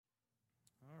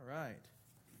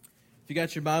you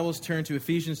got your Bibles, turn to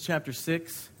Ephesians chapter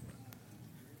 6.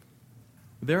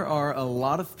 There are a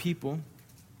lot of people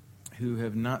who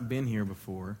have not been here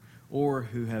before or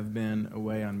who have been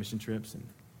away on mission trips and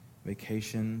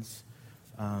vacations.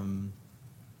 And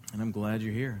I'm glad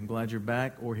you're here. I'm glad you're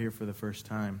back or here for the first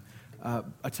time.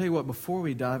 I tell you what, before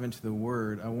we dive into the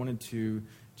Word, I wanted to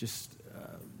just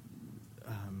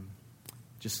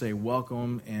say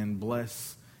welcome and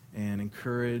bless and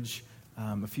encourage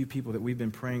a few people that we've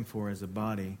been praying for as a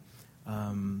body.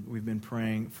 We've been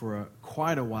praying for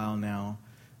quite a while now.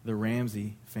 The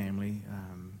Ramsey family,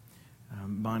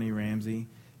 Bonnie Ramsey,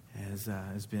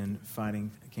 has been fighting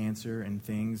cancer and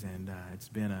things, and it's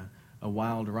been a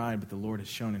wild ride, but the Lord has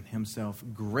shown Himself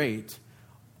great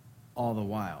all the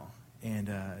while. And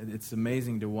it's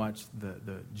amazing to watch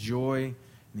the joy and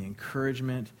the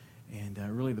encouragement and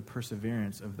really the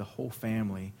perseverance of the whole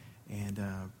family, and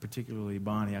particularly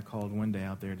Bonnie. I called one day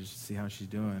out there just to see how she's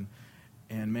doing.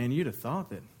 And, man, you'd have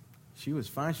thought that she was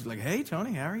fine. She's like, "Hey,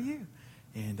 Tony, how are you?"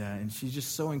 And she's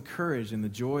just so encouraged in the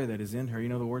joy that is in her. You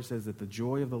know, the Word says that the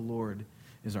joy of the Lord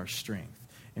is our strength.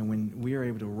 And when we are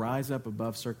able to rise up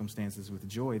above circumstances with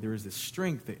joy, there is this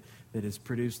strength that is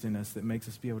produced in us that makes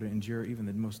us be able to endure even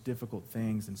the most difficult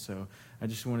things. And so I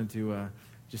just wanted to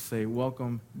just say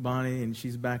welcome, Bonnie, and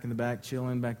she's back in the back,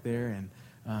 chilling back there. And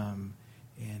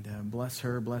bless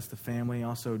her, bless the family.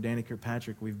 Also, Danny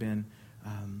Kirkpatrick, we've been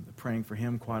praying for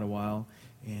him quite a while.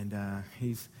 And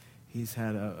he's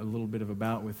had a little bit of a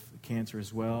bout with cancer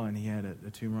as well, and he had a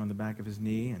tumor on the back of his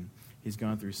knee, and he's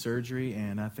gone through surgery,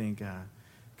 and I think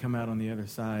come out on the other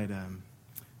side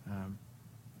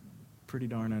pretty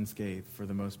darn unscathed for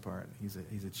the most part. He's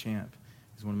a champ.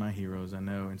 He's one of my heroes, I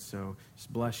know, and so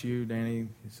just bless you, Danny,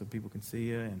 so people can see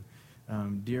you,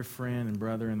 and dear friend and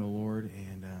brother in the Lord,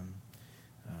 and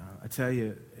I tell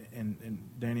you, and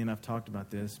Danny and I've talked about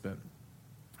this, but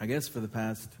I guess for the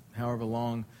past however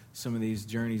long some of these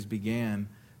journeys began,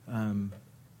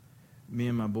 me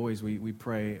and my boys, we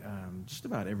pray just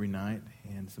about every night,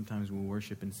 and sometimes we'll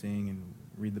worship and sing and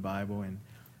read the Bible, and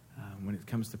when it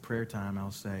comes to prayer time,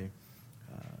 I'll say,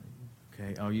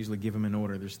 okay, I'll usually give them an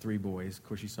order. There's 3 boys. Of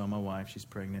course, you saw my wife. She's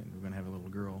pregnant, and we're going to have a little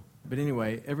girl. But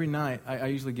anyway, every night, I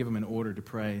usually give them an order to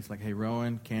pray. It's like, hey,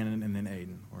 Rowan, Cannon, and then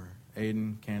Aiden, or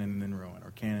Aiden, Cannon, and then Rowan,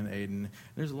 or Cannon, Aiden.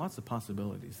 There's lots of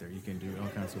possibilities there. You can do all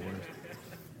kinds of words.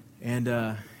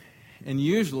 And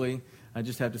usually, I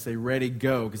just have to say, ready,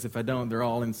 go, because if I don't, they're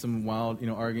all in some wild,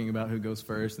 arguing about who goes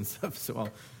first and stuff. So I'll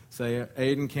say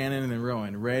Aiden, Cannon, and then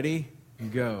Rowan. Ready,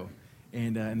 go.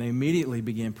 And they immediately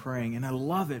began praying. And I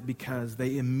love it because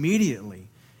they immediately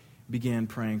began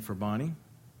praying for Bonnie.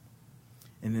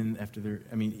 And then after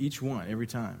each one, every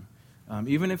time.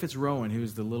 Even if it's Rowan,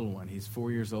 who's the little one. He's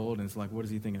 4 years old, and it's like, what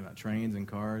is he thinking about? Trains and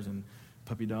cars and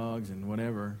puppy dogs and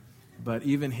whatever. But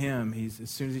even him, as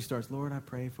soon as he starts, Lord, I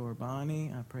pray for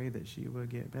Bonnie. I pray that she will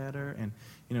get better. And,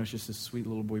 it's just a sweet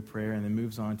little boy prayer. And then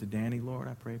moves on to Danny. Lord,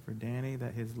 I pray for Danny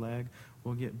that his leg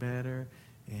will get better.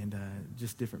 And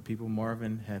just different people.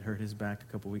 Marvin had hurt his back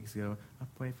a couple weeks ago. I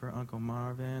pray for Uncle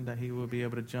Marvin that he will be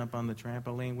able to jump on the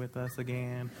trampoline with us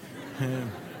again.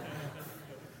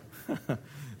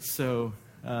 So,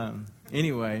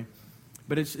 anyway...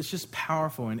 But it's just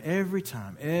powerful, and every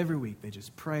time, every week, they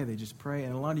just pray,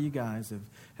 and a lot of you guys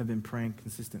have been praying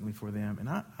consistently for them. And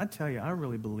I tell you, I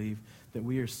really believe that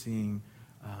we are seeing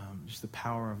just the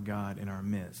power of God in our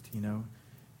midst, and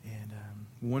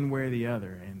one way or the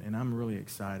other, and I'm really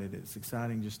excited. It's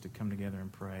exciting just to come together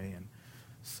and pray, and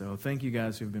so thank you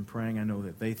guys who've been praying. I know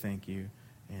that they thank you,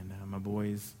 and my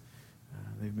boys,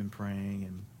 they've been praying,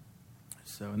 and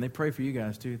they pray for you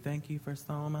guys, too. Thank you for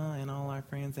Soma and all our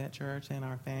friends at church and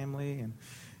our family. And,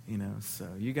 so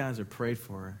you guys are prayed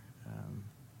for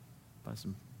by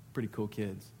some pretty cool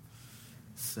kids.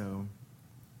 So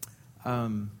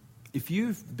if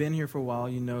you've been here for a while,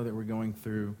 you know that we're going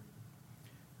through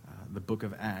the book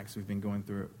of Acts. We've been going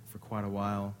through it for quite a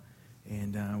while.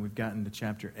 And we've gotten to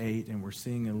chapter 8, and we're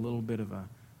seeing a little bit of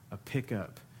a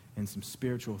pickup in some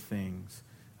spiritual things.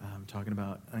 Talking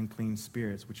about unclean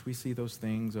spirits, which we see those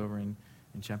things over in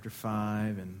chapter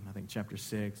 5 and I think chapter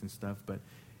 6 and stuff. But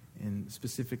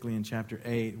specifically in chapter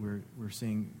 8, we're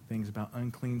seeing things about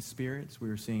unclean spirits. We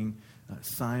were seeing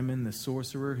Simon the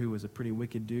sorcerer, who was a pretty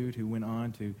wicked dude who went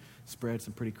on to spread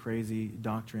some pretty crazy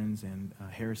doctrines and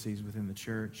heresies within the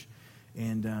church.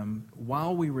 And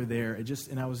while we were there,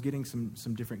 and I was getting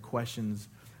some different questions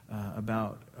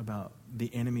about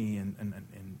the enemy and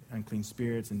unclean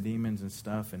spirits and demons and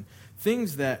stuff, and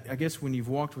things that I guess when you've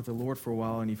walked with the Lord for a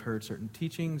while and you've heard certain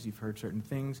teachings, you've heard certain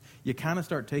things, you kind of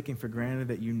start taking for granted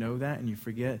that you know that, and you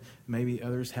forget maybe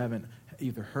others haven't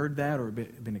either heard that or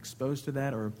been exposed to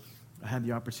that, or I had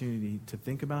the opportunity to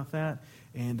think about that.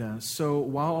 And so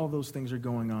while all those things are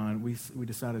going on, we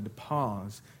decided to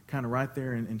pause kind of right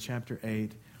there in chapter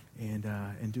 8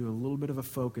 and do a little bit of a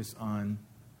focus on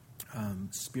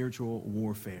spiritual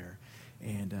warfare.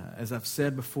 And as I've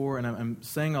said before, and I'm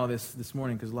saying all this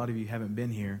morning because a lot of you haven't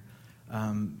been here,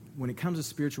 when it comes to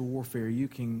spiritual warfare, you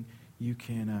can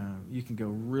go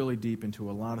really deep into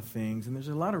a lot of things, and there's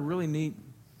a lot of really neat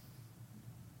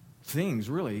things,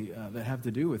 really, that have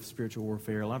to do with spiritual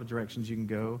warfare. A lot of directions you can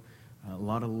go, a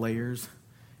lot of layers,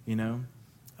 you know.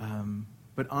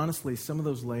 But honestly, some of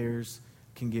those layers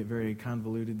can get very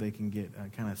convoluted. They can get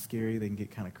kind of scary. They can get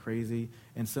kind of crazy,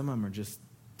 and some of them are just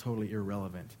totally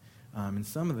irrelevant. And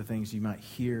some of the things you might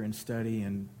hear and study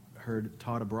and heard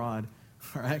taught abroad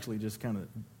are actually just kind of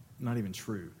not even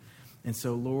true. And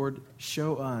so, Lord,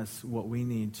 show us what we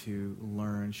need to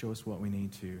learn. Show us what we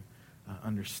need to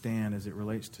understand as it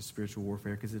relates to spiritual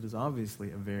warfare, because it is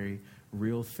obviously a very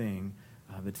real thing.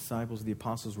 The disciples, the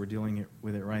apostles, were dealing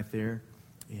with it right there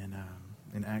in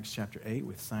Acts chapter 8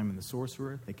 with Simon the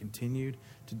sorcerer. They continued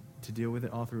to deal with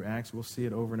it all through Acts. We'll see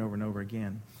it over and over and over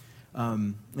again.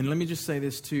 And let me just say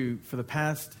this too.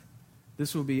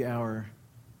 This will be our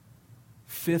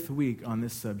 5th week on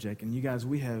this subject. And you guys,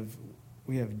 we have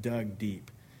dug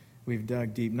deep. We've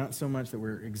dug deep, not so much that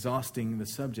we're exhausting the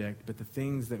subject, but the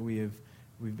things that we've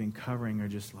been covering are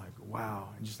just like, wow,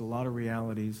 and just a lot of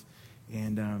realities.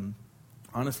 And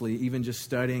honestly, even just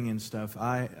studying and stuff,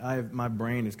 my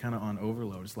brain is kind of on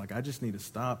overload. It's like I just need to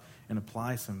stop and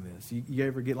apply some of this. You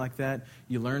ever get like that?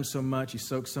 You learn so much, you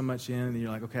soak so much in, and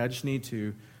you're like, okay,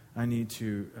 I need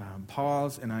to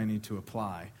pause and I need to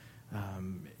apply,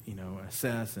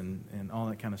 assess and all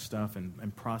that kind of stuff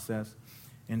and process.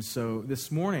 And so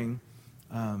this morning,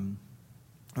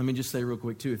 let me just say real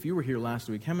quick too, if you were here last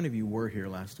week, how many of you were here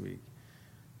last week?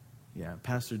 Yeah,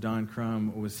 Pastor Don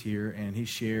Crum was here, and he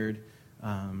shared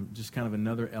just kind of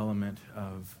another element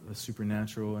of the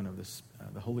supernatural and of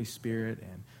the Holy Spirit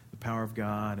and the power of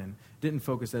God, and didn't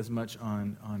focus as much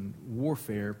on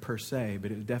warfare per se,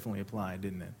 but it definitely applied,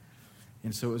 didn't it?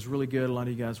 And so it was really good. A lot of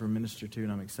you guys were ministered to,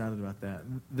 and I'm excited about that.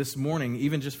 This morning,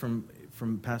 even just from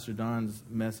Pastor Don's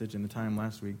message and the time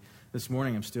last week, this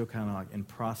morning I'm still kind of like in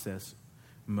process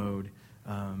mode.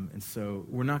 And so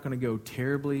we're not going to go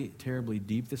terribly, terribly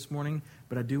deep this morning,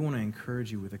 but I do want to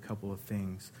encourage you with a couple of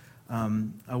things.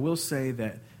 I will say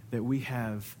that we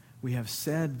have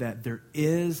said that there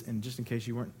is, and just in case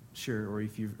you weren't sure, or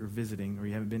if you're visiting or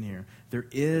you haven't been here, there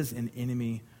is an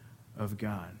enemy of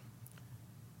God.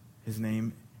 His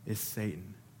name is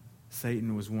Satan.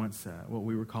 Satan was once what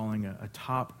we were calling a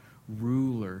top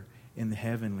ruler in the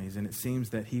heavenlies, and it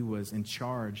seems that he was in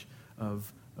charge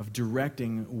of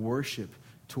directing worship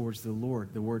towards the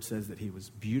Lord. The Word says that he was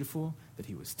beautiful, that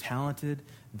he was talented,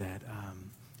 that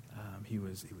he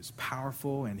was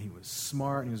powerful, and he was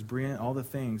smart, and he was brilliant, all the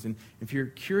things. And if you're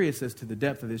curious as to the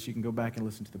depth of this, you can go back and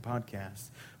listen to the podcast.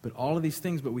 But all of these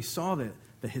things, but we saw that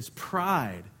his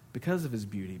pride, because of his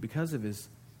beauty, because of his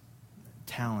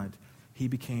talent, he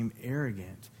became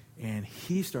arrogant, and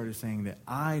he started saying that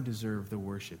I deserve the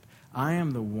worship. I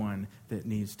am the one that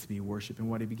needs to be worshiped. And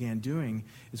what he began doing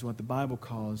is what the Bible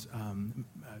calls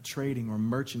trading or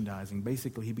merchandising.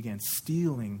 Basically, he began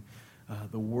stealing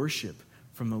the worship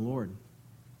from the Lord,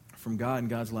 from God. And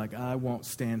God's like, I won't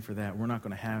stand for that. We're not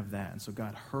going to have that. And so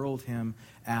God hurled him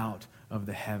out of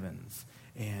the heavens.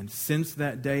 And since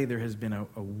that day, there has been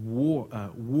a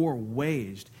war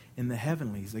waged in the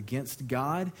heavenlies against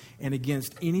God and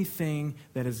against anything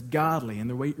that is godly. And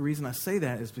the reason I say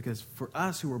that is because for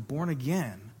us who are born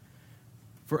again,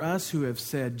 for us who have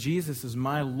said, Jesus is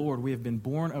my Lord, we have been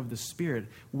born of the Spirit,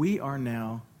 we are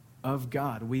now of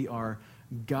God. We are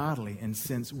godly. And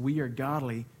since we are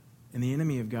godly and the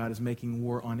enemy of God is making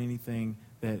war on anything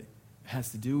that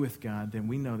has to do with God, then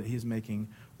we know that he's making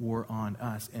war on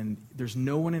us. And there's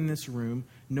no one in this room,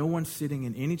 no one sitting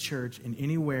in any church, in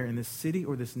anywhere in this city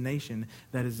or this nation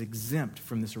that is exempt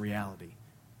from this reality.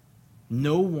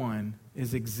 No one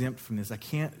is exempt from this. I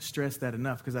can't stress that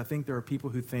enough, because I think there are people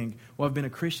who think, well, I've been a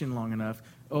Christian long enough.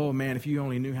 Oh, man, if you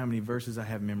only knew how many verses I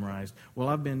have memorized. Well,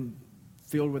 I've been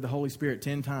filled with the Holy Spirit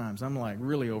 10 times. I'm like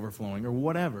really overflowing or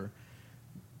whatever.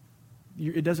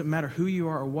 It doesn't matter who you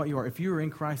are or what you are. If you are in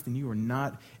Christ, then you are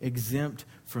not exempt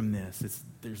from this.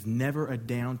 There's never a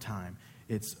downtime.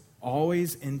 It's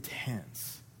always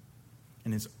intense,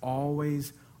 and it's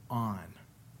always on.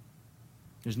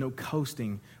 There's no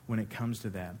coasting when it comes to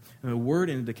that. And the Word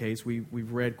indicates,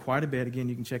 we've read quite a bit. Again,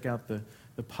 you can check out the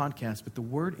podcast, but the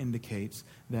Word indicates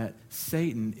that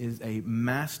Satan is a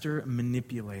master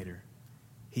manipulator.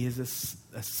 He is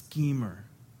a schemer.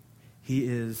 He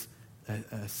is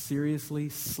a seriously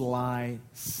sly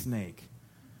snake.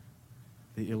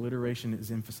 The alliteration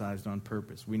is emphasized on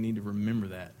purpose. We need to remember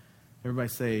that. Everybody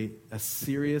say, a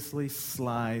seriously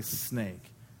sly snake.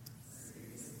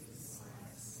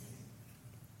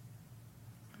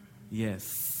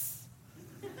 Yes.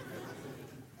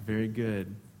 Very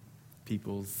good,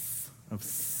 peoples of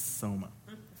Soma.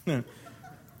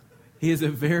 He is a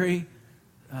very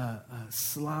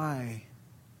sly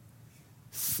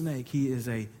snake. He is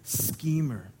a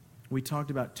schemer. We talked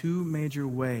about two major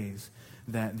ways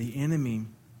that the enemy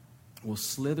will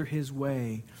slither his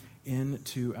way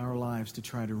into our lives to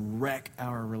try to wreck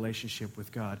our relationship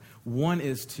with God. One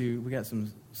is to, we got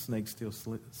some snakes still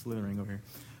slithering over here.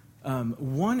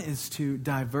 One is to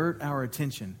divert our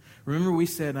attention. Remember we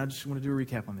said, and I just want to do a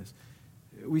recap on this.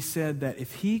 We said that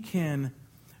if he can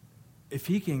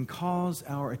cause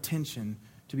our attention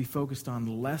to be focused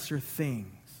on lesser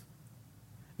things,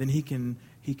 then he can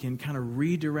kind of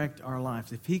redirect our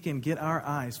lives. If he can get our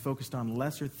eyes focused on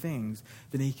lesser things,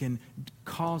 then he can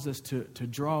cause us to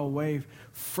draw away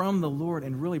from the Lord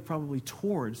and really probably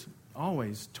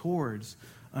always towards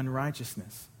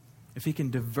unrighteousness. If he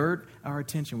can divert our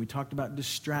attention, we talked about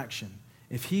distraction.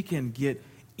 If he can get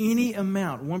any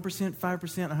amount, 1%, 5%,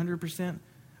 100%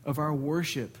 of our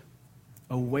worship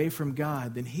away from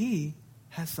God, then he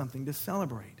has something to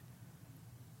celebrate.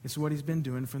 It's what he's been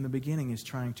doing from the beginning, is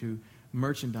trying to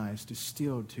merchandise, to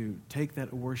steal, to take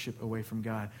that worship away from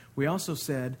God. We also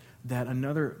said that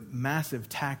another massive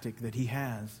tactic that he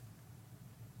has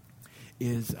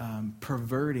is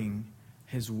perverting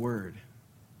his word.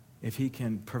 If he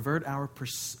can pervert our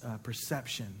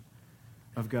perception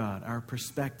of God, our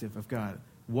perspective of God,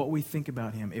 what we think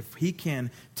about him, if he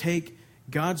can take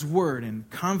God's word and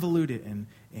convolute it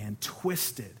and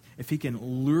twist it, if he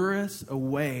can lure us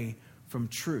away from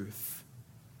truth,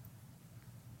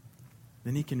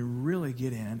 then he can really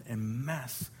get in and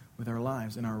mess with our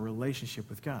lives and our relationship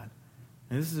with God.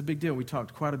 And this is a big deal. We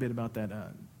talked quite a bit about that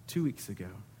 2 weeks ago.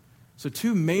 So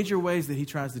two major ways that he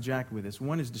tries to jack with us.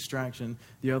 One is distraction.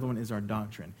 The other one is our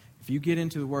doctrine. If you get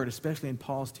into the Word, especially in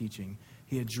Paul's teaching,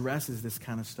 he addresses this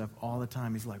kind of stuff all the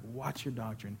time. He's like, watch your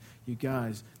doctrine. You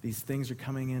guys, these things are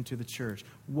coming into the church.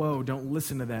 Whoa, don't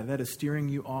listen to that. That is steering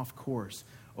you off course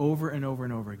over and over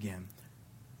and over again.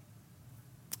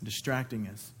 Distracting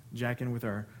us, jacking with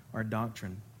our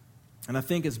doctrine. And I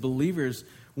think as believers,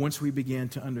 once we begin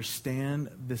to understand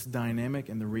this dynamic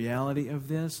and the reality of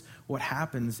this, what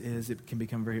happens is it can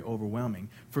become very overwhelming.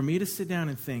 For me to sit down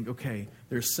and think, okay,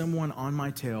 there's someone on my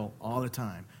tail all the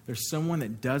time. There's someone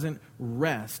that doesn't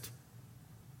rest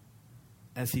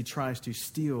as he tries to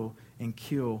steal and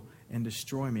kill and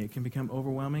destroy me. It can become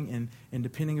overwhelming, and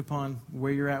depending upon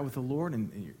where you're at with the Lord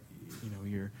and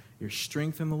your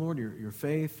strength in the Lord, your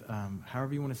faith,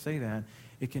 however you want to say that,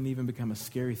 it can even become a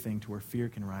scary thing to where fear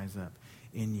can rise up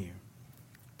in you.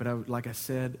 But like I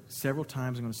said several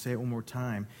times, I'm going to say it one more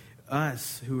time,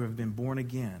 us who have been born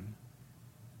again,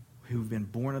 who've been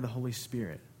born of the Holy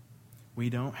Spirit, we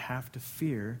don't have to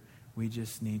fear. We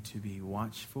just need to be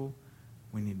watchful.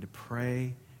 We need to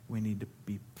pray. We need to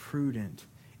be prudent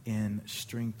in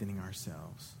strengthening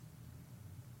ourselves.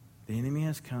 The enemy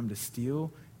has come to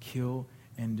steal, kill,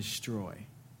 and destroy.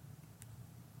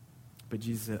 But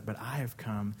Jesus said, but I have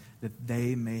come that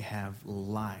they may have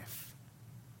life.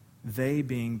 They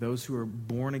being those who are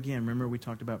born again. Remember we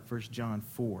talked about 1 John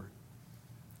 4.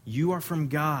 You are from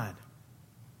God.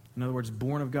 In other words,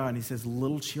 born of God. And he says,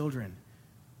 little children,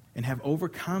 and have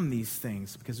overcome these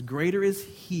things, because greater is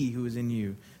he who is in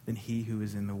you than he who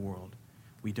is in the world.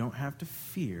 We don't have to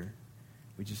fear.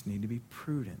 We just need to be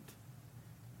prudent.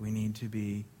 We need to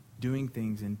be doing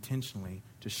things intentionally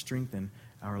to strengthen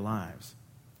our lives.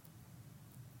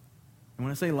 And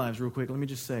when I say lives, real quick, let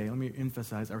me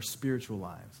emphasize our spiritual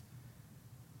lives.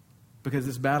 Because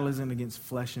this battle isn't against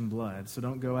flesh and blood. So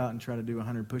don't go out and try to do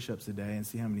 100 push-ups a day and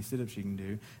see how many sit-ups you can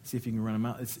do. See if you can run them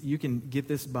out. You can get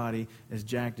this body as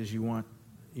jacked as you want.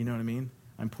 You know what I mean?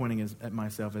 I'm pointing at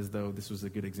myself as though this was a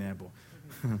good example.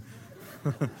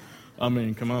 I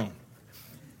mean, come on.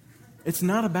 It's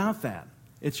not about that.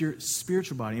 It's your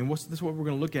spiritual body. And this is what we're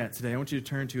going to look at today. I want you to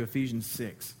turn to Ephesians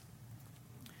 6.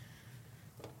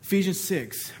 Ephesians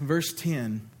 6, verse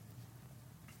 10.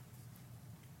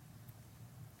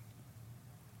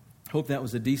 Hope that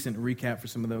was a decent recap for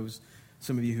some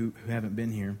of you who haven't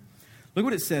been here. Look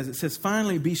what it says. It says,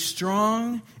 finally, be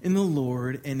strong in the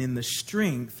Lord and in the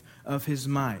strength of his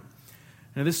might.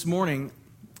 Now, this morning,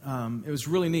 it was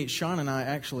really neat. Sean and I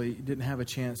actually didn't have a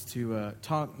chance to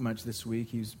talk much this week.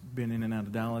 He's been in and out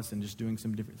of Dallas and just doing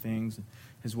some different things,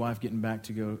 his wife getting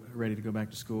ready to go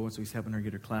back to school, and so he's helping her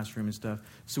get her classroom and stuff.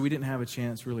 So we didn't have a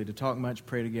chance really to talk much,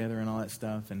 pray together, and all that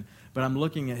stuff. But I'm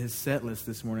looking at his set list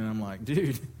this morning, and I'm like,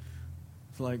 dude,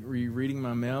 it's like, were you reading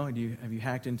my mail? Have you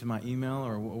hacked into my email,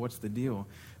 or what's the deal?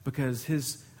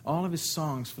 Because all of his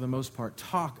songs, for the most part,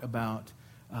 talk about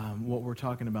what we're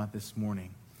talking about this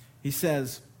morning. He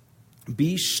says,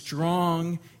 "Be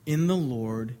strong in the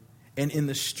Lord and in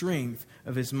the strength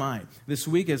of his might." This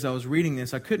week, as I was reading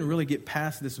this, I couldn't really get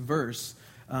past this verse.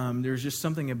 There's just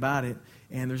something about it,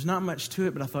 and there's not much to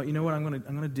it, but I thought, you know what, I'm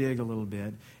going to dig a little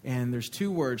bit. And there's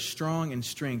two words, strong and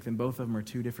strength, and both of them are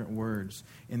two different words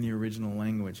in the original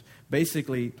language.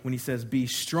 Basically, when he says, "Be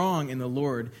strong in the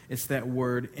Lord," it's that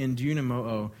word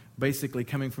endunamo, basically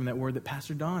coming from that word that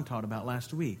Pastor Don taught about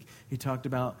last week. He talked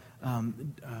about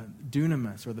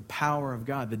dunamis, or the power of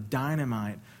God, the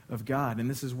dynamite of God. And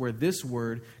this is where this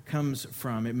word comes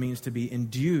from. It means to be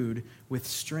endued with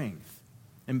strength.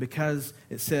 And because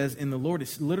it says in the Lord,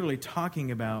 it's literally talking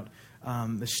about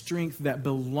the strength that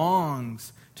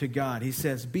belongs to God. He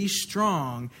says, "Be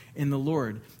strong in the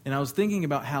Lord." And I was thinking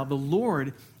about how the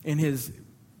Lord, in his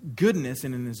goodness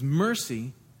and in his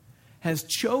mercy, has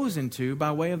chosen to,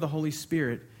 by way of the Holy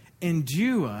Spirit,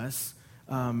 endue us,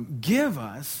 give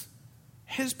us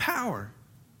his power.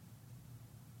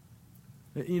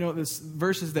 You know, the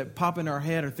verses that pop in our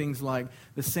head are things like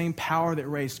the same power that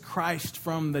raised Christ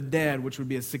from the dead, which would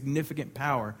be a significant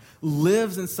power,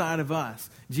 lives inside of us.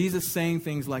 Jesus saying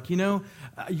things like, you're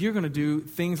going to do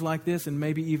things like this and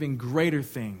maybe even greater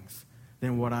things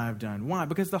than what I've done. Why?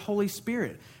 Because the Holy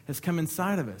Spirit has come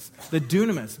inside of us. The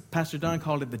dunamis, Pastor Don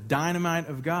called it the dynamite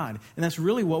of God. And that's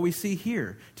really what we see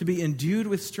here, to be endued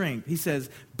with strength. He says,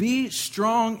 "Be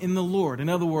strong in the Lord." In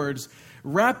other words,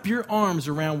 wrap your arms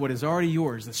around what is already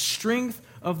yours, the strength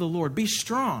of the Lord. Be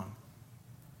strong.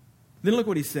 Then look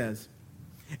what he says.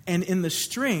 "And in the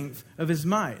strength of his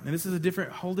might." And this is a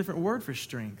whole different word for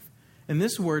strength. And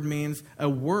this word means a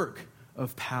work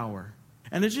of power.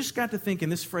 And I just got to thinking,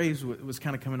 this phrase was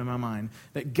kind of coming to my mind,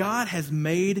 that God has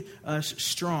made us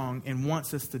strong and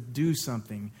wants us to do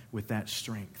something with that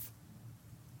strength.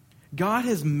 God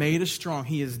has made us strong.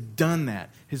 He has done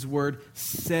that. His word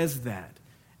says that.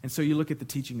 And so you look at the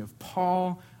teaching of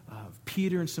Paul, of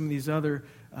Peter, and some of these other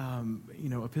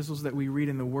epistles that we read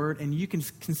in the Word, and you can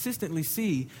consistently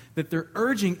see that they're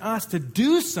urging us to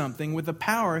do something with the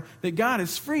power that God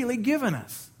has freely given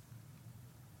us.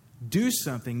 Do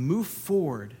something, move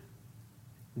forward,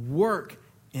 work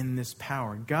in this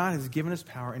power. God has given us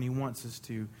power, and he wants us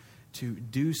to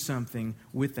do something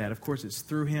with that. Of course, it's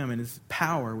through him and his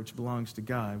power, which belongs to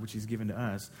God, which he's given to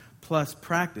us, plus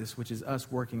practice, which is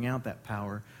us working out that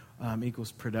power,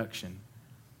 equals production.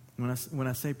 When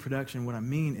I say production, what I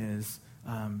mean is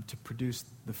to produce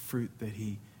the fruit that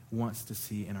he wants to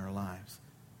see in our lives.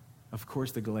 Of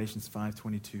course, the Galatians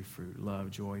 5:22 fruit,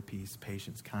 love, joy, peace,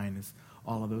 patience, kindness,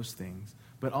 all of those things.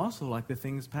 But also like the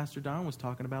things Pastor Don was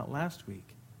talking about last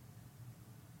week.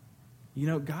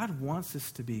 God wants us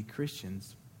to be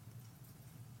Christians,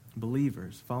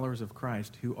 believers, followers of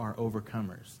Christ who are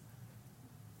overcomers.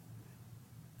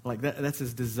 Like that's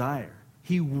his desire.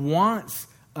 He wants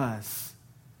us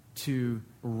to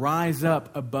rise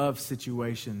up above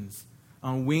situations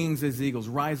on wings as eagles,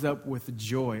 rise up with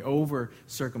joy over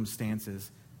circumstances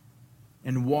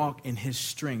and walk in his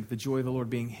strength, the joy of the Lord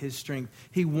being his strength.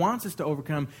 He wants us to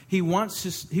overcome. He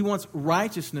wants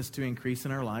righteousness to increase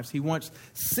in our lives. He wants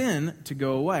sin to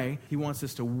go away. He wants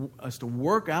us to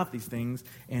work out these things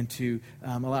and to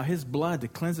allow his blood to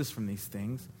cleanse us from these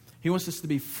things. He wants us to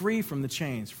be free from the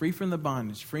chains, free from the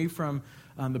bondage, free from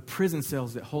the prison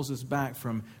cells that holds us back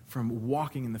from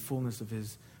walking in the fullness of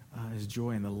his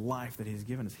joy and the life that he's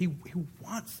given us. He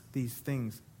wants these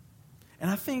things. And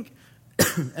I think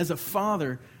as a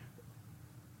father,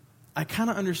 I kind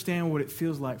of understand what it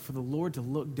feels like for the Lord to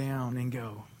look down and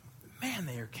go, man,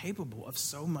 they are capable of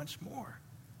so much more.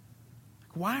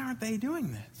 Like, why aren't they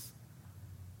doing this?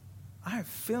 I have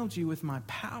filled you with my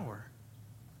power.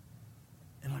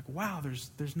 And like, wow,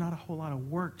 there's not a whole lot of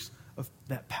works of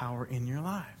that power in your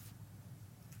life.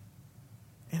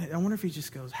 And I wonder if he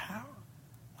just goes, how?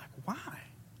 Like, why?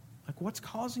 Like, what's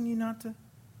causing you not to?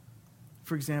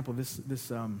 For example, this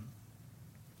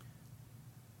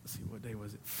let's see, what day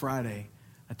was it? Friday,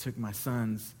 I took my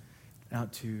sons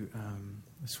out to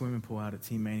a swimming pool out at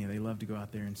Team Mania. They love to go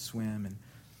out there and swim.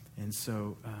 And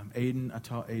so I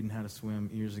taught Aiden how to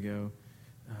swim years ago.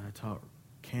 I taught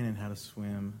Cannon how to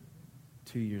swim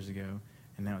 2 years ago.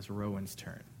 And now it's Rowan's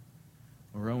turn.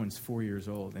 Well, Rowan's 4 years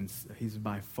old, and he's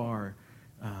by far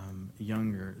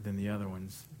younger than the other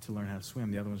ones to learn how to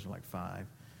swim. The other ones are like 5.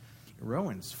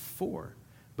 Rowan's 4.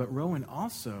 But Rowan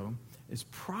also is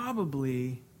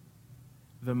probably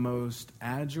the most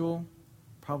agile,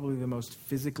 probably the most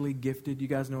physically gifted. You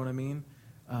guys know what I mean?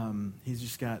 He's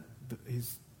just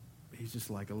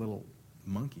like a little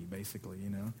monkey, basically,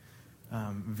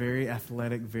 very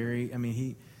athletic,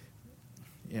 he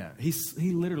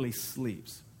literally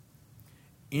sleeps.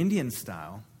 Indian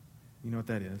style, you know what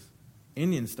that is?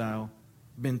 Indian style,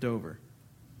 bent over.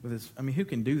 With his, who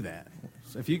can do that?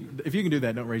 So if you can do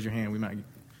that, don't raise your hand. It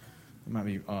might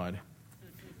be odd.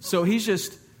 So he's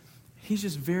just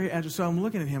very agile. So I'm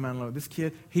looking at him, this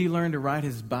kid, he learned to ride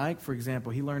his bike. For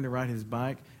example, he learned to ride his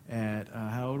bike at,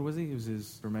 how old was he? It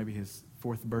was maybe his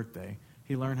 4th birthday.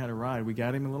 He learned how to ride. We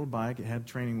got him a little bike. It had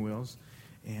training wheels.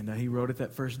 And he rode it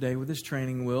that first day with his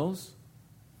training wheels.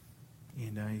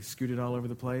 And he scooted all over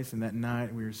the place. And that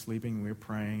night we were sleeping, we were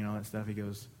praying and all that stuff. He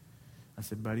goes, I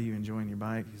said, buddy, you enjoying your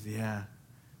bike? He said, yeah.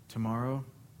 Tomorrow,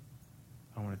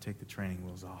 I want to take the training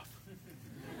wheels off.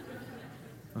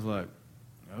 I was like,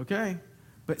 okay.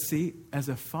 But see, as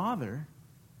a father,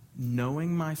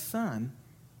 knowing my son,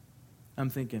 I'm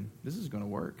thinking, this is going to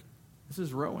work. This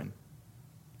is Rowan.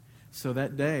 So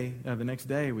that day, the next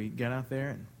day, we got out there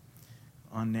and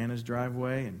on Nana's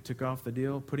driveway and took off the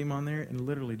deal, put him on there, and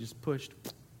literally just pushed.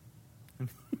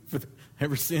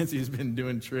 Ever since, he's been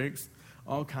doing tricks,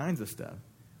 all kinds of stuff.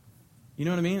 You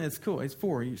know what I mean? It's cool. It's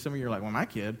 4. Some of you are like, well, my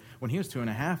kid, when he was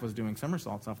 2.5, was doing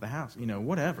somersaults off the house.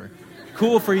 Whatever.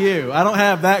 Cool for you. I don't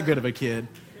have that good of a kid,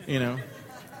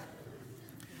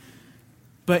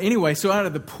 But anyway, so out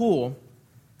of the pool,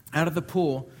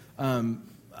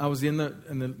 I was in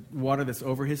the water that's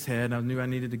over his head. I knew I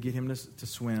needed to get him to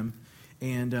swim.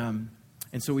 And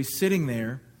so he's sitting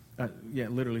there,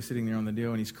 literally sitting there on the deal,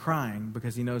 and he's crying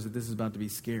because he knows that this is about to be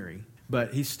scary.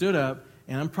 But he stood up,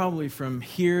 and I'm probably from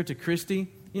here to Christy,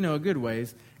 a good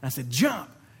ways. And I said, jump!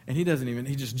 And he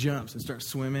just jumps and starts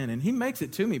swimming. And he makes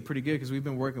it to me pretty good because we've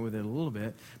been working with it a little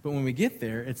bit. But when we get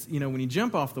there, it's, when you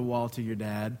jump off the wall to your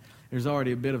dad, there's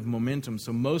already a bit of momentum.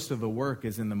 So most of the work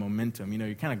is in the momentum.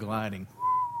 You're kind of gliding,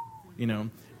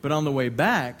 But on the way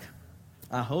back,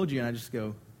 I hold you and I just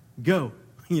go,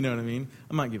 you know what I mean?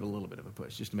 I might give it a little bit of a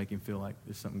push just to make him feel like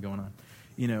there's something going on,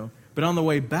 But on the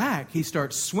way back, he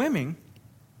starts swimming.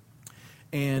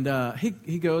 And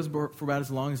he goes for about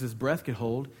as long as his breath could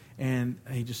hold, and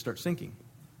he just starts sinking.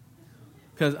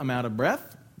 Because I'm out of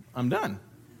breath, I'm done.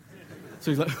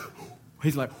 So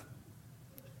he's like.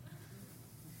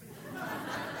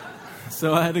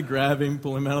 So I had to grab him,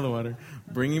 pull him out of the water,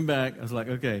 bring him back. I was like,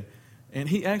 okay. And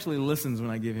he actually listens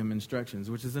when I give him instructions,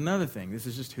 which is another thing. This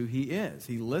is just who he is.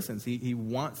 He listens. He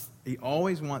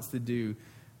always wants to do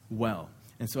well.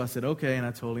 And so I said, okay, and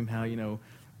I told him how,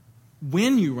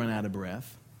 when you run out of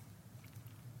breath,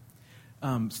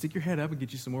 stick your head up and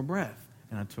get you some more breath.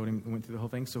 And I told him, went through the whole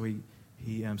thing. So he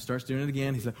starts doing it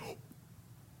again. He's like,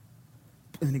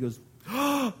 and then he goes,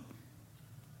 oh.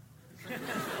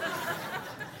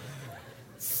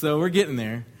 So we're getting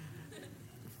there.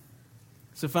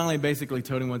 So finally, basically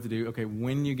told him what to do. Okay,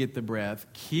 when you get the breath,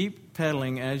 keep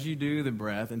pedaling as you do the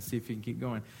breath and see if you can keep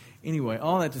going. Anyway,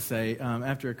 all that to say,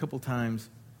 after a couple times,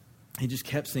 he just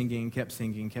kept sinking.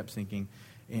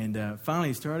 And finally,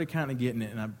 he started kind of getting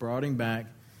it, and I brought him back,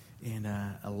 and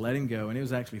I let him go, and it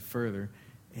was actually further.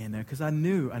 And because I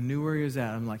knew where he was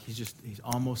at. I'm like, he's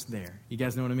almost there. You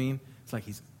guys know what I mean? It's like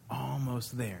he's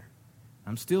almost there.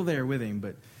 I'm still there with him,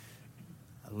 but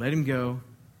I let him go.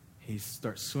 He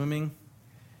starts swimming,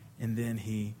 and then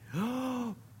he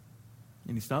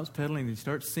stops pedaling, and he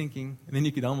starts sinking, and then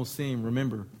you could almost see him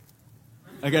remember,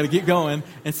 I got to get going.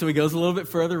 And so he goes a little bit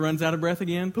further, runs out of breath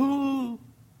again.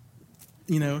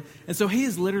 And so he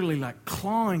is literally like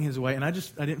clawing his way. And I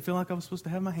didn't feel like I was supposed to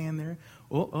have my hand there.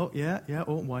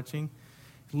 Watching.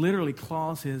 Literally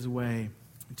claws his way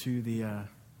to the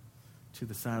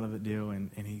side of the deal. And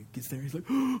he gets there. He's like,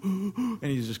 and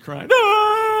he's just crying,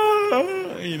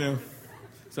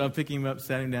 So I picked him up,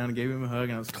 sat him down, and gave him a hug,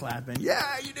 and I was clapping.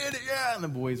 Yeah, you did it, yeah. And the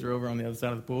boys are over on the other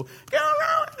side of the pool. Go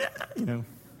around,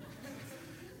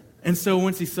 And so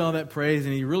once he saw that praise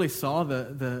and he really saw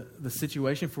the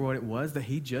situation for what it was, that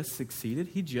he just succeeded,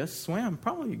 he just swam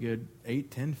probably a good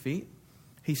 8-10 feet.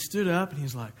 He stood up and he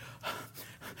was like,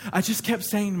 I just kept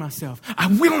saying to myself, I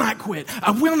will not quit.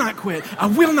 I will not quit. I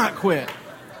will not quit.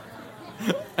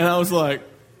 And I was like,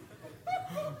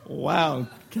 wow.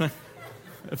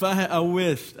 I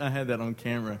wished I had that on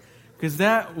camera. Because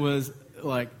that was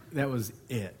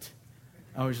it.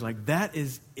 I was like, that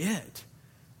is it.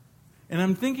 And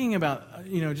I'm thinking about,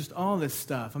 just all this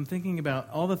stuff. I'm thinking about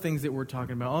all the things that we're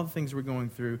talking about, all the things we're going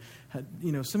through.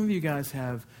 Some of you guys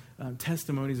have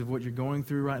testimonies of what you're going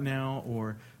through right now,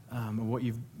 or of what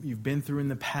you've been through in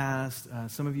the past.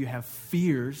 Some of you have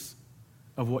fears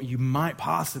of what you might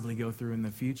possibly go through in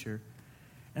the future.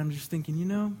 And I'm just thinking,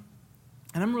 and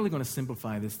I'm really going to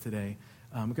simplify this today.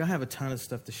 I have a ton of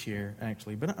stuff to share,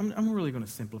 actually, but I'm really going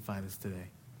to simplify this today.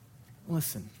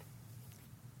 Listen.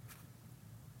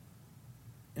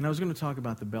 And I was going to talk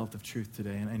about the belt of truth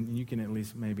today, and you can at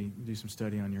least maybe do some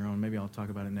study on your own. Maybe I'll talk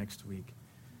about it next week.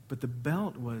 But the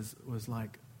belt was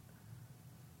like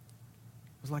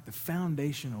the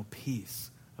foundational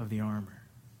piece of the armor.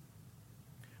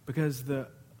 Because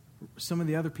some of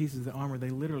the other pieces of the armor, they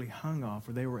literally hung off,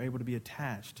 or they were able to be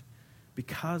attached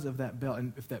because of that belt.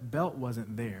 And if that belt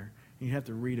wasn't there, and you have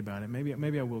to read about it,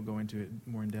 maybe I will go into it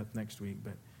more in depth next week,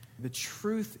 but the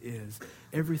truth is,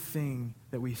 everything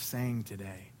that we sang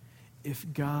today, if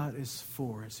God is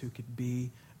for us, who could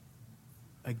be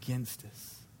against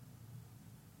us?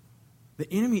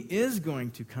 The enemy is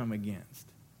going to come against.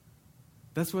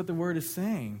 That's what the word is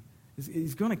saying.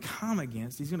 He's going to come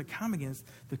against. He's going to come against.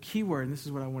 The key word, and this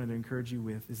is what I wanted to encourage you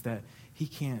with, is that he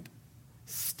can't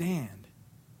stand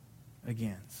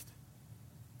against.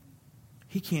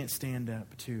 He can't stand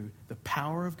up to the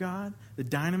power of God, the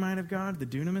dynamite of God, the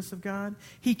dunamis of God.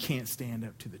 He can't stand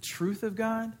up to the truth of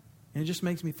God. And it just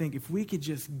makes me think, if we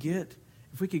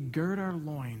could gird our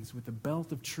loins with the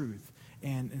belt of truth,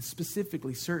 and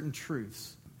specifically certain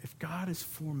truths, if God is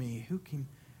for me, who can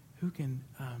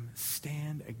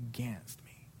stand against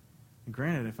me? And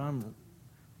granted, if I'm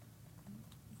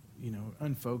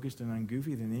unfocused and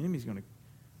ungoofy, then the enemy's going to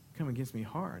come against me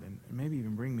hard and maybe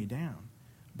even bring me down.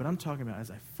 But I'm talking about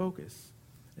as I focus,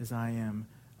 as I am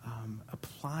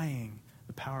applying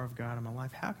the power of God in my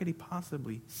life, how could he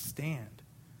possibly stand?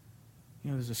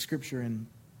 There's a scripture in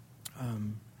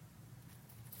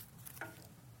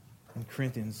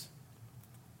Corinthians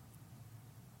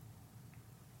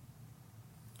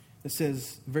that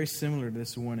says, very similar to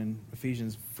this one in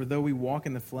Ephesians, for though we walk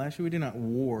in the flesh, we do not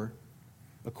war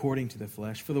according to the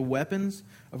flesh. For the weapons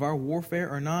of our warfare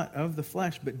are not of the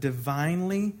flesh, but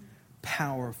divinely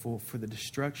powerful for the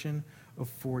destruction of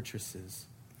fortresses.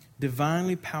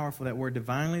 Divinely powerful. That word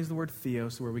divinely is the word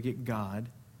theos, where we get God.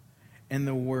 And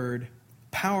the word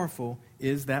powerful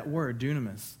is that word,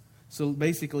 dunamis. So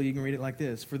basically you can read it like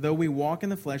this. For though we walk in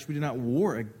the flesh, we do not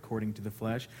war according to the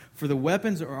flesh. For the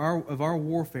weapons of our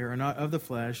warfare are not of the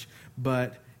flesh,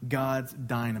 but God's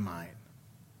dynamite.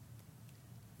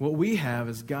 What we have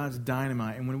is God's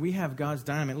dynamite. And when we have God's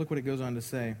dynamite, look what it goes on to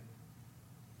say.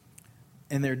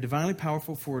 And they're divinely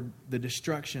powerful for the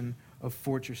destruction of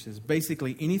fortresses.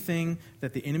 Basically, anything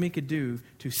that the enemy could do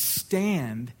to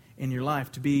stand in your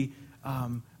life, to be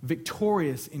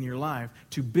victorious in your life,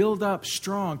 to build up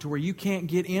strong to where you can't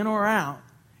get in or out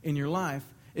in your life,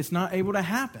 it's not able to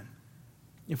happen.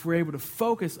 If we're able to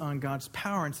focus on God's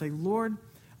power and say, Lord,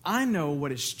 I know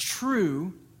what is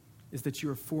true is that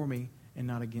you are for me and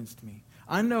not against me.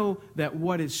 I know that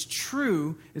what is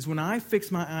true is when I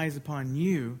fix my eyes upon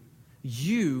you,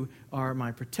 you are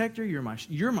my protector, you're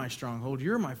my stronghold,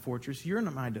 you're my fortress, you're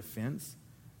my defense.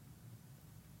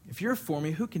 If you're for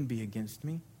me, who can be against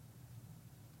me?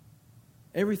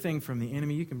 Everything from the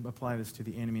enemy, you can apply this to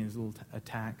the enemy and his little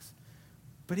attacks.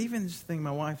 But even this thing,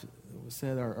 my wife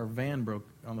said our van broke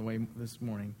on the way this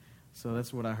morning. So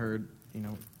that's what I heard,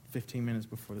 15 minutes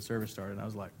before the service started. I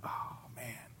was like, oh,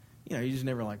 man. You just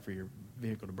never like for your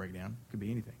vehicle to break down. It could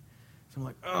be anything. So I'm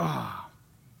like, oh.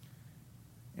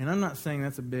 And I'm not saying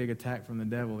that's a big attack from the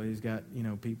devil, that he's got,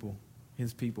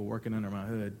 his people working under my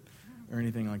hood or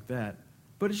anything like that.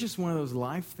 But it's just one of those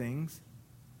life things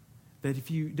that if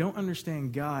you don't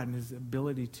understand God and his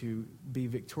ability to be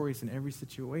victorious in every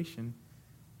situation,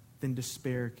 then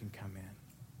despair can come in.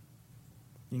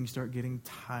 You can start getting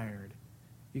tired.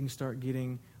 You can start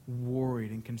getting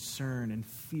worried and concerned and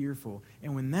fearful.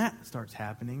 And when that starts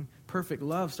happening, perfect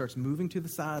love starts moving to the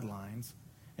sidelines,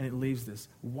 and it leaves this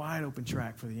wide open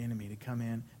track for the enemy to come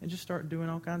in and just start doing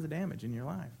all kinds of damage in your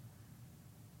life.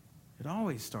 It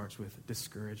always starts with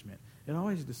discouragement. It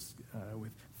always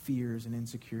with fears and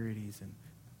insecurities and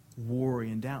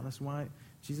worry and doubt. That's why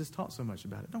Jesus taught so much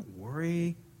about it. Don't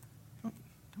worry.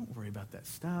 Don't worry about that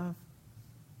stuff.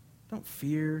 Don't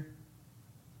fear.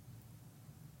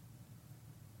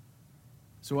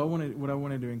 So what I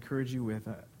wanted to encourage you with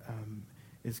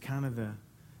is kind of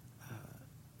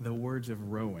the words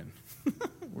of Rowan.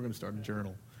 We're going to start a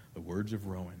journal. The words of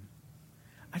Rowan.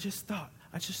 I just thought,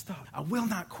 I will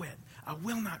not quit. I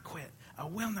will not quit. I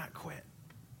will not quit.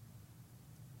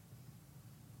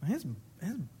 His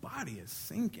body is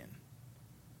sinking.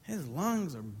 His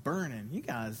lungs are burning. You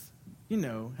guys You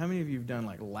know, how many of you have done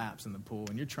like laps in the pool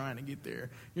and you're trying to get there,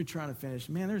 you're trying to finish?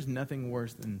 Man, there's nothing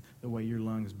worse than the way your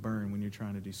lungs burn when you're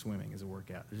trying to do swimming as a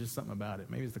workout. There's just something about it.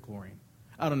 Maybe it's the chlorine.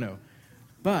 I don't know.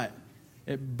 But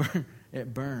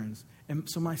it burns. And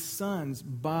so my son's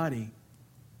body,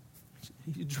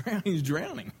 he's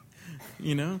drowning.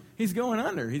 You know, he's going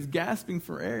under. He's gasping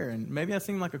for air. And maybe I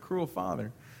seem like a cruel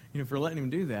father, for letting him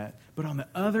do that. But on the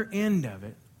other end of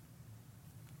it,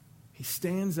 he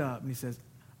stands up and he says,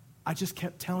 I just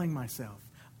kept telling myself,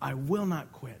 I will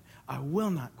not quit. I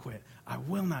will not quit. I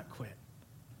will not quit.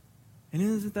 And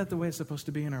isn't that the way it's supposed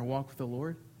to be in our walk with the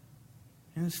Lord?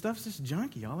 And the stuff's just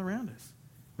junky all around us.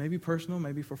 Maybe personal,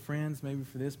 maybe for friends, maybe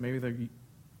for this, maybe the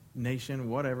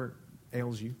nation, whatever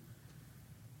ails you.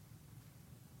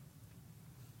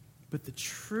 But the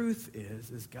truth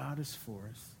is God is for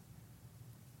us.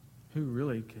 Who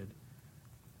really could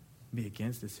be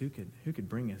against us? Who could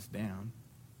bring us down?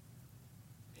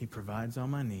 He provides all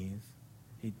my needs.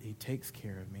 He takes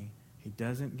care of me. He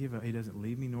doesn't give up. He doesn't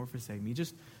leave me nor forsake me.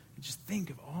 Just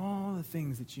think of all the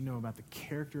things that you know about the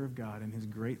character of God and his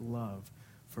great love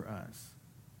for us.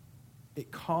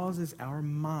 It causes our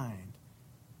mind,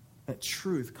 that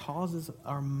truth causes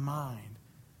our mind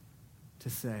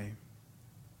to say,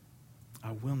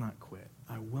 I will not quit.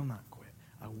 I will not quit.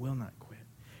 I will not quit.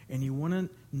 And you want to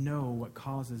know what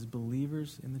causes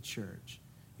believers in the church.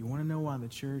 You want to know why the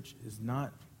church is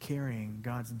not carrying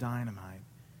God's dynamite.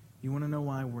 You want to know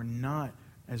why we're not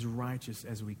as righteous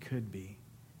as we could be.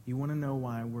 You want to know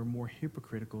why we're more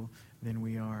hypocritical than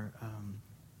we are,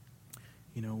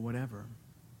 whatever.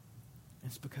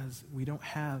 It's because we don't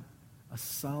have a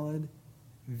solid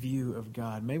view of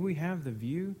God. Maybe we have the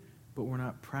view, but we're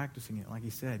not practicing it. Like he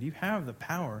said, you have the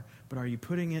power, but are you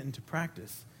putting it into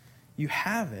practice? You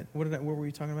have it. What were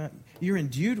you talking about? You're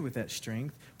endued with that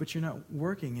strength, but you're not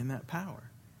working in that power.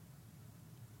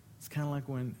 It's kind of like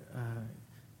when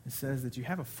it says that you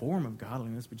have a form of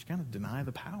godliness, but you kind of deny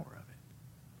the power of it.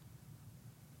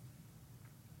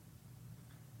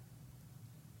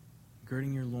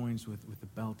 Girding your loins with the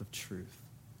belt of truth.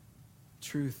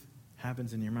 Truth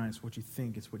happens in your mind. It's what you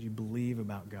think. It's what you believe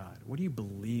about God. What do you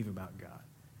believe about God?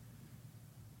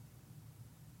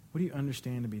 What do you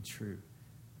understand to be true?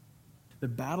 The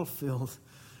battlefield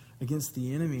against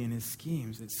the enemy and his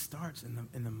schemes, it starts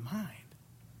in the mind.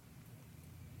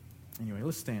 Anyway,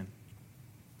 let's stand.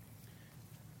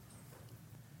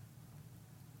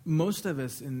 Most of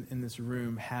us in this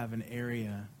room have an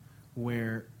area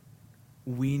where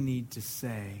we need to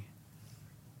say,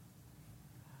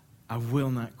 I will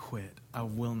not quit. I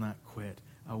will not quit.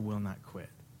 I will not quit.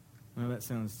 I know that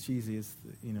sounds cheesy. It's,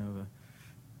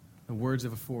 the words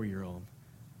of a 4-year-old.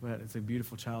 But it's a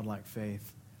beautiful childlike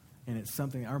faith. And it's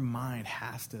something our mind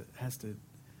has to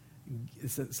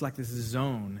it's like this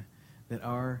zone that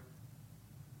our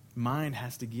mind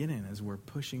has to get in as we're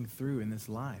pushing through in this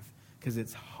life. Because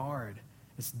it's hard.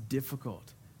 It's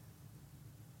difficult.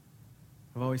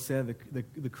 I've always said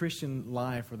the Christian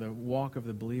life or the walk of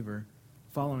the believer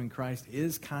following Christ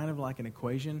is kind of like an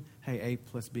equation. Hey, A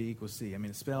plus B equals C. I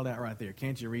mean, it's spelled out right there.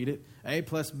 Can't you read it? A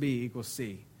plus B equals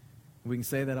C. We can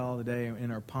say that all the day in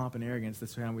our pomp and arrogance.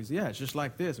 That's how we say, yeah, it's just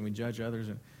like this, and we judge others.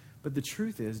 But the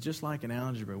truth is, just like in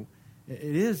algebra, it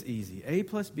is easy. A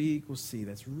plus B equals C.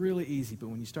 That's really easy. But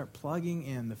when you start plugging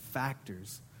in the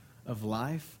factors of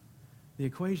life, the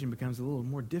equation becomes a little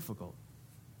more difficult.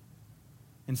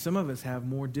 And some of us have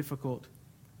more difficult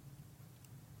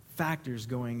factors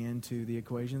going into the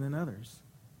equation than others.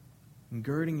 And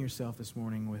girding yourself this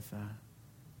morning with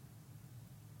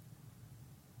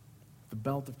the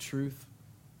belt of truth.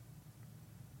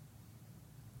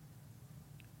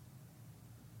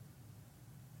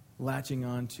 Latching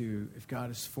on to, if God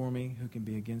is for me, who can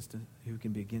be against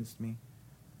me?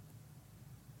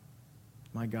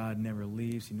 My God never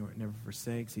leaves, he never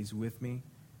forsakes, he's with me.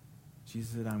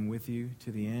 Jesus said, I'm with you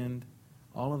to the end.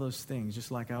 All of those things, just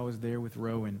like I was there with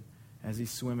Rowan as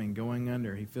he's swimming, going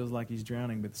under. He feels like he's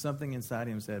drowning, but something inside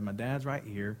him said, my dad's right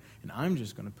here, and I'm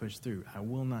just going to push through. I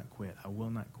will not quit. I will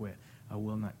not quit. I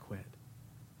will not quit.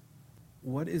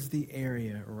 What is the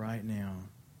area right now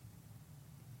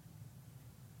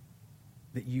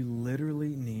that you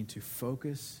literally need to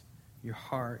focus your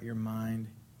heart, your mind,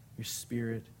 your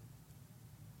spirit,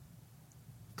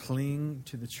 cling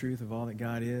to the truth of all that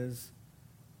God is,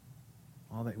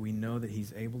 all that we know that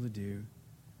he's able to do,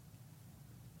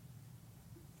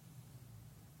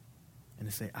 and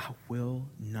to say, I will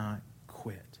not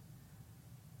quit.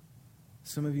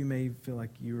 Some of you may feel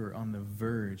like you are on the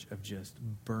verge of just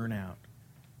burnout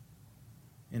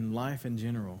in life in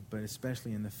general, but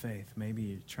especially in the faith. Maybe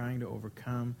you're trying to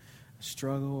overcome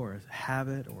struggle or a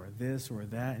habit or this or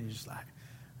that, and you're just like,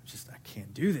 I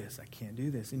can't do this. I can't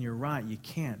do this. And you're right, you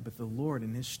can't. But the Lord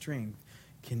in his strength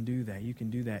can do that. You can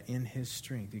do that in his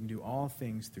strength. You can do all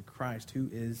things through Christ who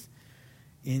is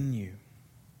in you,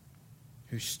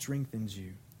 who strengthens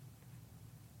you.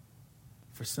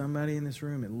 For somebody in this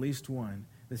room, at least one,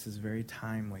 this is very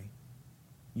timely.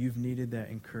 You've needed that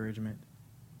encouragement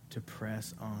to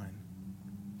press on,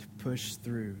 to push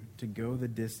through, to go the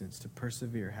distance, to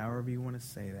persevere, however you want to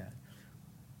say that.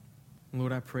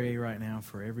 Lord, I pray right now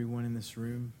for everyone in this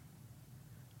room,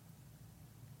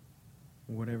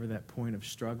 whatever that point of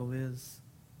struggle is,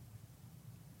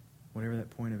 whatever that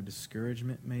point of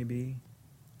discouragement may be,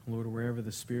 Lord, wherever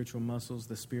the spiritual muscles,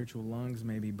 the spiritual lungs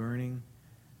may be burning,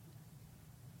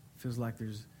 feels like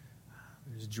there's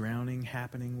drowning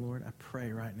happening, Lord, I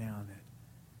pray right now that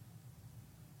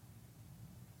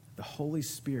the Holy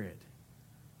Spirit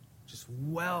just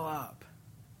well up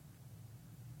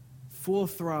full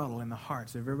throttle in the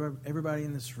hearts of everybody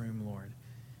in this room, Lord.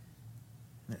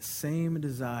 And that same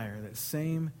desire, that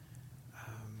same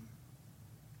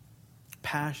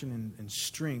passion and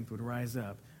strength would rise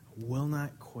up. I will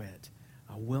not quit.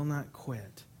 I will not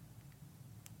quit.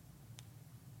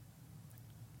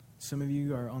 Some of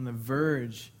you are on the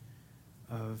verge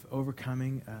of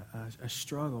overcoming a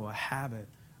struggle, a habit,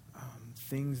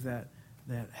 things that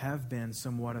have been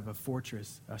somewhat of a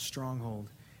fortress, a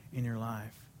stronghold in your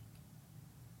life.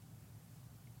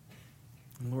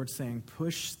 And Lord's saying,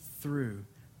 push through,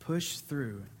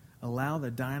 allow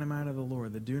the dynamite of the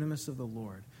Lord, the dunamis of the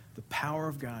Lord, the power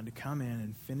of God to come in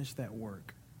and finish that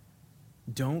work.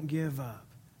 Don't give up.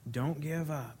 Don't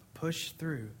give up. Push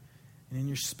through. And in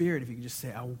your spirit, if you can just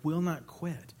say, I will not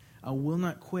quit. I will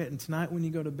not quit. And tonight when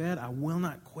you go to bed, I will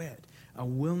not quit. I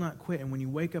will not quit. And when you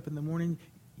wake up in the morning,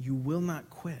 you will not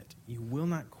quit. You will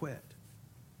not quit.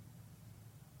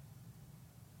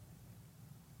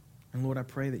 And Lord, I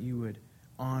pray that you would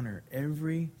honor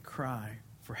every cry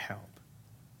for help,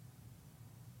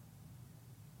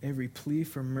 every plea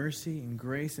for mercy and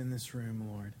grace in this room,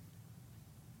 Lord.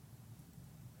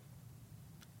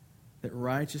 That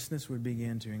righteousness would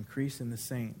begin to increase in the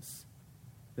saints,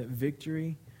 that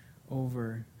victory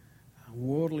over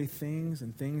worldly things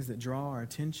and things that draw our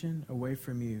attention away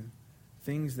from you,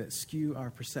 things that skew our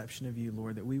perception of you,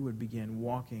 Lord, that we would begin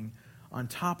walking on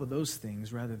top of those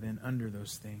things rather than under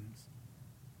those things.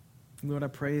 Lord, I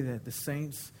pray that the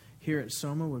saints here at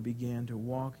Soma would begin to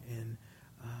walk and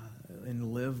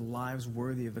live lives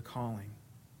worthy of the calling.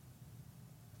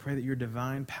 Pray that your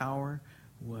divine power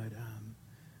would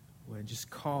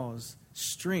just cause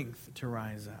strength to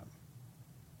rise up.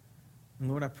 And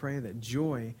Lord, I pray that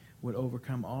joy would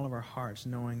overcome all of our hearts,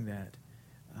 knowing that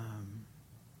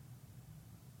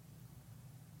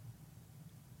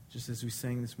just as we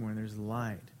sang this morning, there's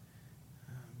light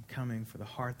coming for the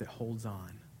heart that holds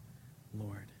on,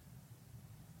 Lord.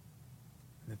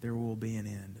 That there will be an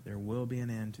end. There will be an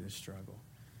end to the struggle.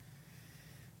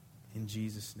 In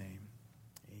Jesus' name.